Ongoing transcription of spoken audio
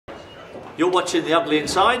You're watching The Ugly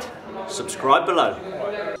Inside. Subscribe below.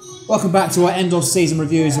 Welcome back to our end of season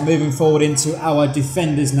reviews. We're moving forward into our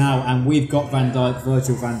defenders now, and we've got Van Dijk,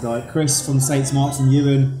 Virgil Van Dijk, Chris from Saints Martin,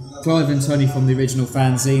 Ewan, Clive and Tony from the original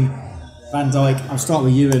Fanzine. Van Dijk, I'll start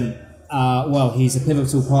with Ewan. Well, he's a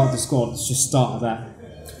pivotal part of the squad. Let's just start with that.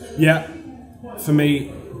 Yeah, for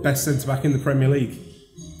me, best centre-back in the Premier League.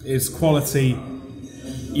 His quality,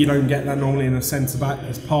 you don't get that normally in a centre-back.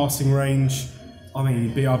 His passing range, I think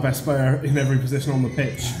he'd be our best player in every position on the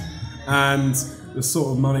pitch. And the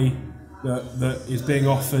sort of money that is being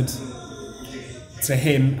offered to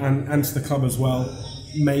him and to the club as well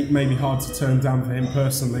may be hard to turn down for him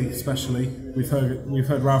personally, especially. We've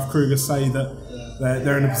heard Ralph Kruger say that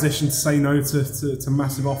they're in a position to say no to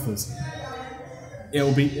massive offers.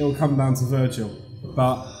 It'll come down to Virgil,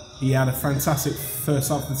 but he had a fantastic first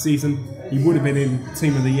half of the season. He would have been in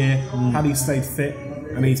Team of the Year had he stayed fit,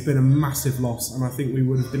 and he's been a massive loss. And I think we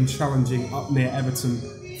would have been challenging up near Everton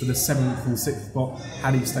for the 7th and 6th spot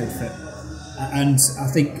had he stayed fit. And I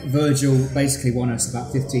think Virgil basically won us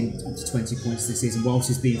about 15 to 20 points this season whilst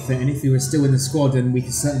he's been fit. And if he was still in the squad, then we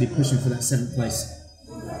could certainly push him for that 7th place.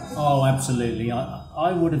 Oh, absolutely.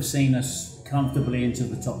 I would have seen us comfortably into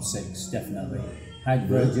the top 6, definitely. Had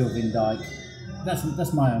Virgil Van Dijk.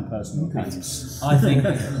 That's my own personal opinion. I think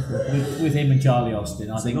with him and Charlie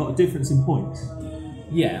Austin, I think not a difference in points.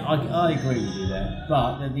 Yeah, I agree with you there.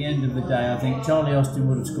 But at the end of the day, I think Charlie Austin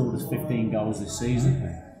would have scored us 15 goals this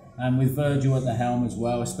season. And with Virgil at the helm as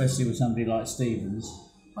well, especially with somebody like Stevens,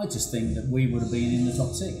 I just think that we would have been in the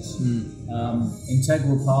top 6.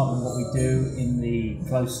 Integral part of what we do in the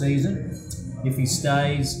close season. If he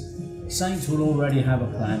stays, Saints will already have a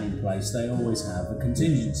plan in place. They always have a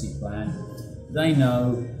contingency plan. They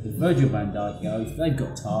know if Virgil Van Dijk goes, they've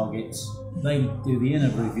got targets. They do the inner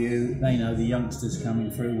review. They know the youngsters coming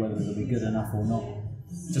through, whether they'll be good enough or not,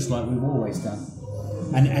 just like we've always done.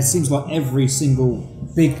 And it seems like every single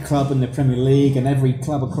big club in the Premier League and every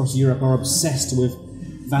club across Europe are obsessed with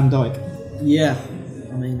Van Dijk. Yeah,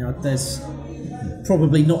 I mean, there's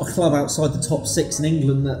probably not a club outside the top 6 in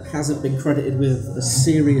England that hasn't been credited with a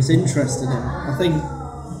serious interest in him. I think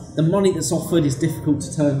the money that's offered is difficult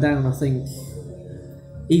to turn down. I think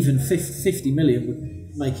even 50 million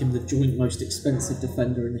would make him the joint most expensive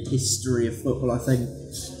defender in the history of football, I think.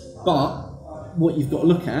 But what you've got to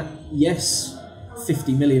look at, yes,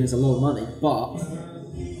 50 million is a lot of money, but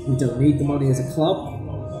we don't need the money as a club.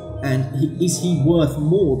 And is he worth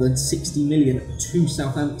more than 60 million to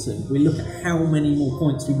Southampton? We look at how many more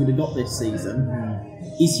points we would have got this season.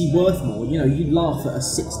 Is he worth more? You know, you'd laugh at a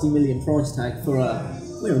 60 million price tag for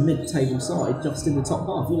we're a mid-table side just in the top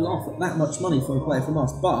half. You laugh at that much money for a player from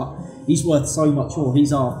us, but he's worth so much more.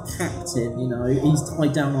 He's our captain, you know. He's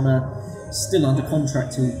tied down on still under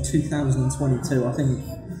contract till 2022. I think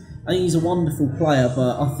he's a wonderful player,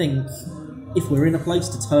 but I think if we're in a place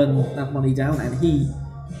to turn that money down and he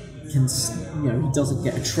can, you know, he doesn't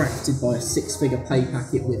get attracted by a 6-figure pay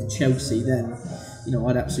packet with Chelsea, then, you know,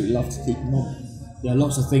 I'd absolutely love to keep him on. Yeah,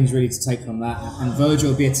 lots of things really to take from that. And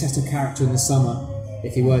Virgil will be a test of character in the summer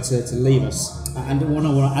if he were to leave us. And one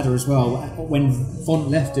I want to add as well, when Font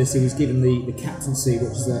left us, he was given the captaincy,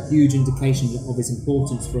 which is a huge indication of his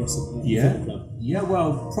importance for us at the football club. Yeah,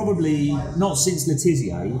 well, probably not since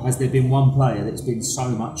Letizia has there been one player that's been so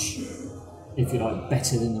much, if you like,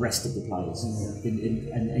 better than the rest of the players.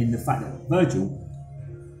 In the fact that Virgil,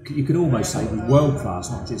 you could almost say, was world class,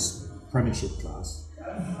 not just Premiership class.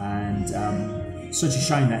 And such a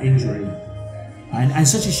shame that injury. And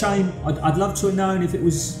such a shame, I'd love to have known if it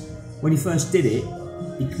was, when he first did it,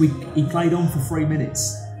 he played on for 3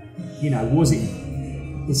 minutes. You know, was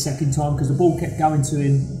it the second time? Because the ball kept going to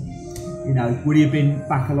him. You know, would he have been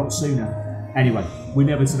back a lot sooner? Anyway, we're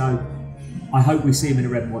never to know. I hope we see him in a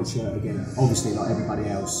red and white shirt again, obviously like everybody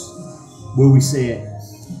else. Will we see it?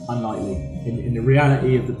 Unlikely. In the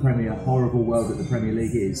reality of the horrible world that the Premier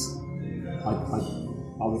League is, I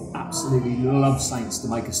would absolutely love Saints to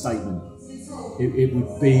make a statement.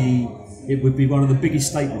 It would be one of the biggest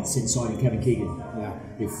statements since signing Kevin Keegan. Yeah.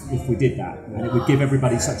 If we did that, and it would give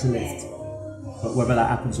everybody such a lift. But whether that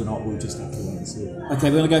happens or not, we'll just have to wait and see. Okay,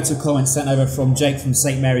 we're going to go to a comment sent over from Jake from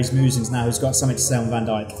St Mary's Musings now, who's got something to say on Van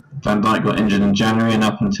Dijk. Van Dijk got injured in January, and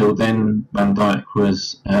up until then, Van Dijk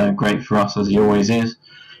was great for us, as he always is.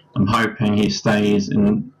 I'm hoping he stays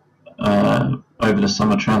in over the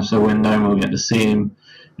summer transfer window, and we'll get to see him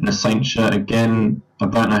in a Saints shirt again. I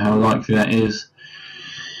don't know how likely that is.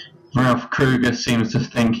 Ralph Kruger seems to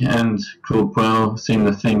think, and Caldwell seem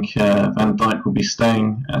to think, Van Dijk will be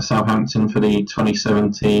staying at Southampton for the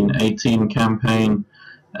 2017-18 campaign.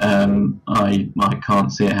 I can't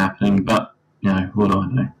see it happening, but you know, what do I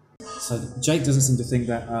know? So Jake doesn't seem to think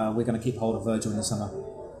that we're going to keep hold of Virgil in the summer.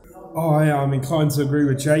 Oh, yeah, I'm inclined to agree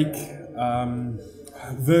with Jake.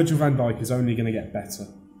 Virgil Van Dijk is only going to get better.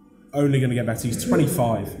 Only going to get better. He's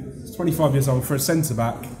 25. He's 25 years old. For a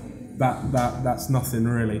centre-back, that's nothing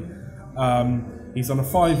really. He's on a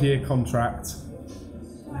 5-year contract.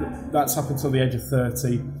 That's up until the age of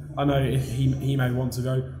 30. I know he may want to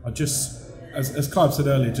go. I just, as Clive said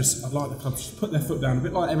earlier, I'd like the club to just put their foot down, a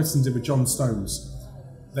bit like Everton did with John Stones.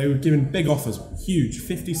 They were given big offers, huge,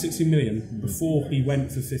 50, 60 million before he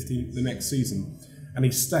went for 50 the next season. And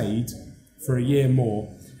he stayed for a year more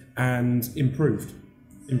and improved,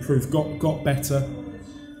 got better.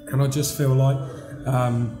 And I just feel like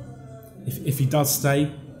if he does stay,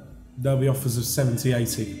 there'll be offers of 70,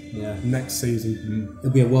 80 next season.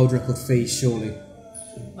 There'll be a world record fee, surely.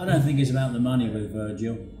 I don't think it's about the money with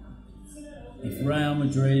Virgil. If Real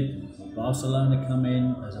Madrid or Barcelona come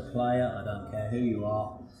in as a player, I don't care who you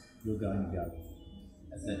are, you're going to go.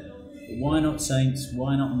 That's it. But why not Saints?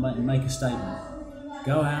 Why not make a statement?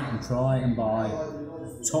 Go out and try and buy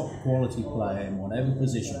a top quality player in whatever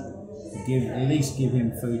position. At least give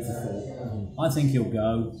him food for thought. I think he'll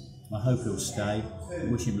go. I hope he'll stay. I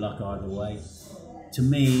wish him luck either way. To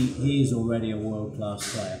me, he is already a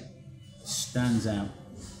world-class player. Stands out.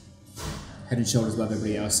 Head and shoulders above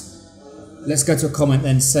everybody else. Let's go to a comment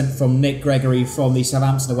then sent from Nick Gregory from the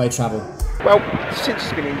Southampton away travel. Well, since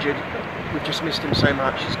he's been injured, we've just missed him so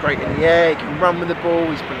much. He's great in the air, he can run with the ball,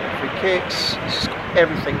 he's brilliant at free kicks, he's just got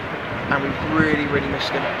everything, and we've really, really missed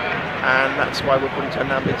him. And that's why we're putting him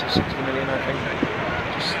down bids of 60 million, I think.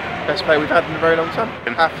 Just best player we've had in a very long time.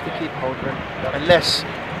 We have to keep hold of him, unless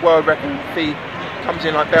world record fee comes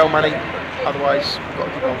in like bail money. Otherwise, we've got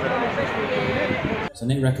to keep hold of him. So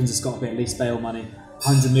Nick reckons it's got to be at least bail money,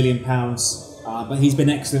 £100 million. But he's been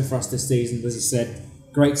excellent for us this season, as he said.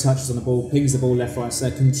 Great touches on the ball, pings the ball left, right,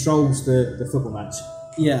 so controls the football match.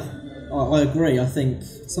 Yeah, I agree. I think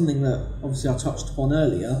something that obviously I touched upon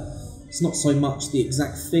earlier, it's not so much the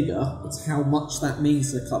exact figure, it's how much that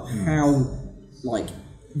means to the club, how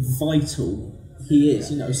vital he is.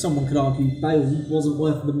 You know, someone could argue Bale wasn't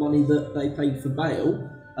worth the money that they paid for Bale,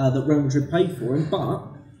 that Real Madrid paid for him, but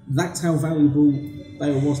that's how valuable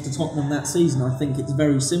Bale was to Tottenham that season. I think it's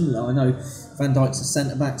very similar. I know Van Dijk's a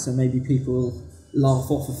centre-back, so maybe people will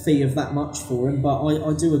laugh off a fee of that much for him, but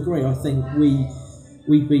I do agree. I think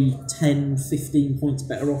we'd be 10, 15 points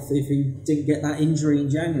better off if he didn't get that injury in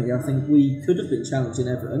January. I think we could have been challenging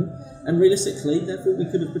Everton, and realistically, therefore, we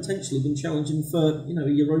could have potentially been challenging for a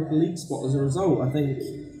Europa League spot as a result. I think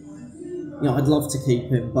I'd love to keep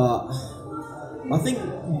him, but I think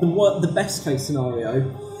the best case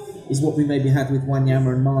scenario is what we maybe had with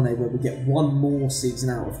Wanyama and Mane, where we get one more season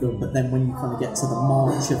out of them, but then when you kind of get to the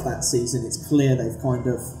March of that season, it's clear they've kind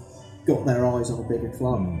of got their eyes on a bigger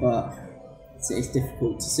club, but it's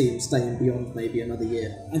difficult to see them staying beyond maybe another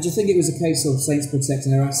year. And do you think it was a case of Saints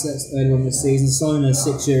protecting their assets earlier on this season, signing a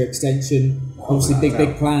 6-year extension, obviously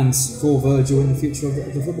big plans for Virgil in the future of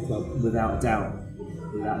the football club? Without a doubt,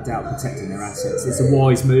 protecting their assets. It's a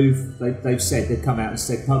wise move. They've come out and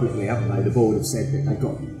said publicly, haven't they? The board have said that they've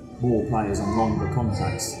got more players on longer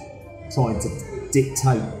contracts, trying to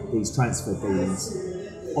dictate these transfer dealings.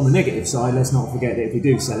 On the negative side, let's not forget that if we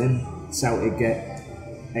do sell him, Celtic get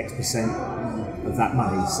X% of that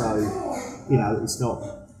money. So,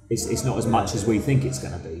 it's not as much as we think it's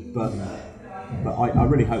going to be. But I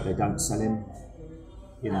really hope they don't sell him.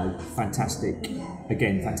 Fantastic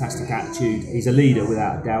attitude. He's a leader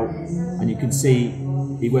without a doubt, and you can see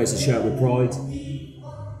he wears the shirt with pride.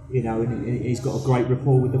 And he's got a great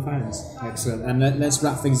rapport with the fans. Excellent. And let's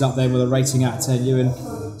wrap things up then with a rating out of 10. Ewan,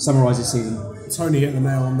 summarise this season. Tony hit the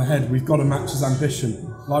nail on the head. We've got to match his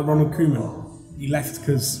ambition. Like Ronald Koeman, he left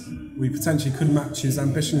because we potentially couldn't match his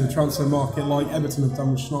ambition in the transfer market, like Everton have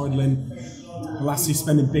done with Schneiderlin. Balassi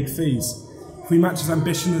spending big fees. If we match his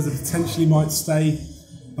ambition, there's a potential he might stay.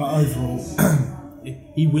 But overall,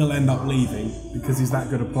 he will end up leaving because he's that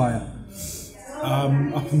good a player.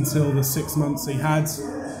 Up until the 6 months he had,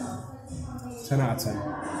 10 out of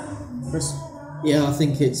 10. Chris? Yeah, I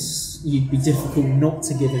think you'd be difficult not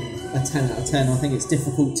to give him a 10 out of 10. I think it's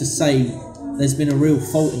difficult to say there's been a real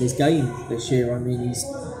fault in his game this year. I mean, he's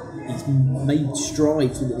made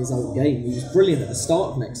strides within his own game. He was brilliant at the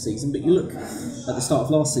start of next season, but you look at the start of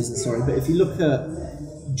last season, but if you look at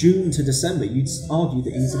June to December, you'd argue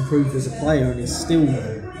that he's improved as a player, and he's still,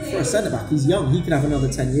 for a centre-back, he's young. He could have another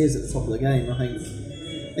 10 years at the top of the game. I think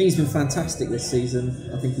he's been fantastic this season.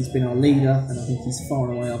 I think he's been our leader, and I think he's far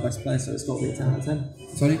and away our best player, so it's got to be a 10 out of 10.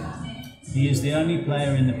 Tony? He is the only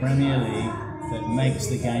player in the Premier League that makes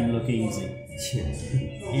the game look easy.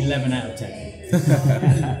 11 out of 10.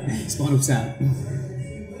 Spinal Tap.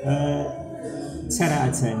 10 out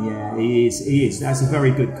of 10, yeah, he is. That's a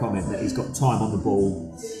very good comment that he's got time on the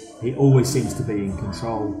ball. He always seems to be in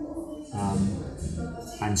control.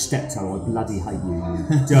 And Steptoe, I bloody hate you,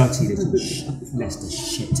 you dirty little Leicester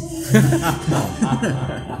shit.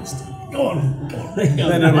 Go on.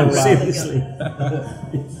 Seriously.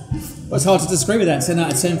 Well, it's hard to disagree with that. 10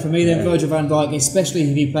 out of 10 for me then. Virgil Van Dijk, especially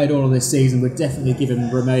if he played all of this season, would definitely give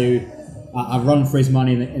him Romeu a run for his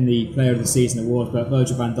money in the Player of the Season award. But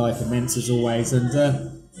Virgil Van Dijk immense as always. And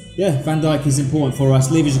Van Dijk is important for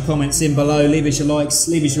us. Leave us your comments in below, leave us your likes,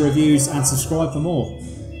 leave us your reviews, and subscribe for more.